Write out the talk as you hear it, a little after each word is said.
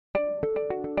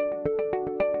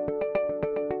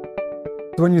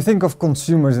When you think of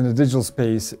consumers in the digital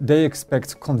space, they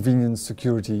expect convenience,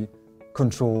 security,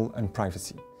 control, and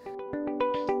privacy.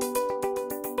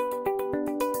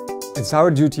 It's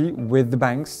our duty with the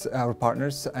banks, our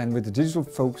partners, and with the digital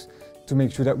folks to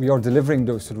make sure that we are delivering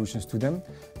those solutions to them.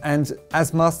 And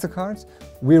as Mastercard,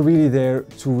 we're really there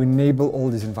to enable all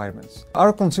these environments.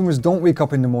 Our consumers don't wake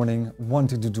up in the morning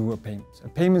wanting to do a payment. A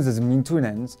payment is a means to an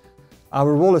end.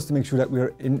 Our role is to make sure that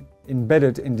we're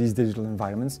embedded in these digital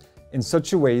environments in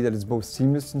such a way that it's both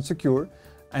seamless and secure,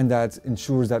 and that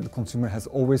ensures that the consumer has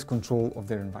always control of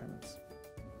their environments.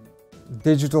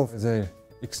 Digital is an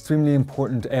extremely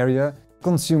important area.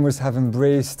 Consumers have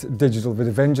embraced digital with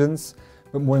a vengeance,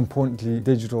 but more importantly,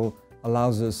 digital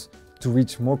allows us to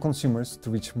reach more consumers, to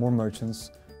reach more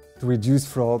merchants, to reduce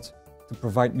fraud, to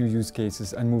provide new use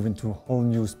cases and move into whole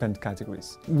new spend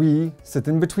categories. We sit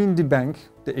in between the bank,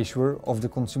 the issuer of the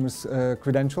consumer's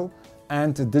credential,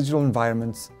 and the digital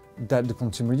environments that the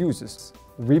consumer uses.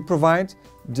 We provide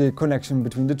the connection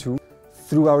between the two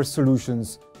through our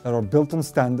solutions that are built on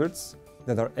standards,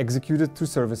 that are executed through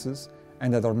services,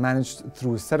 and that are managed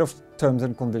through a set of terms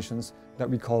and conditions that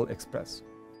we call Express.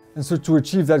 And so to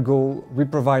achieve that goal, we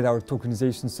provide our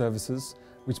tokenization services,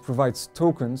 which provides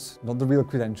tokens, not the real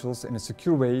credentials, in a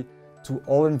secure way to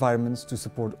all environments to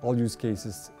support all use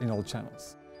cases in all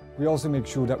channels. We also make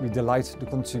sure that we delight the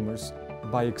consumers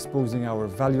by exposing our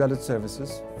value-added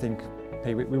services, think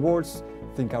Pay with Rewards,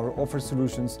 think our offer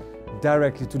solutions,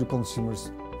 directly to the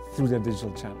consumers through their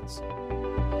digital channels.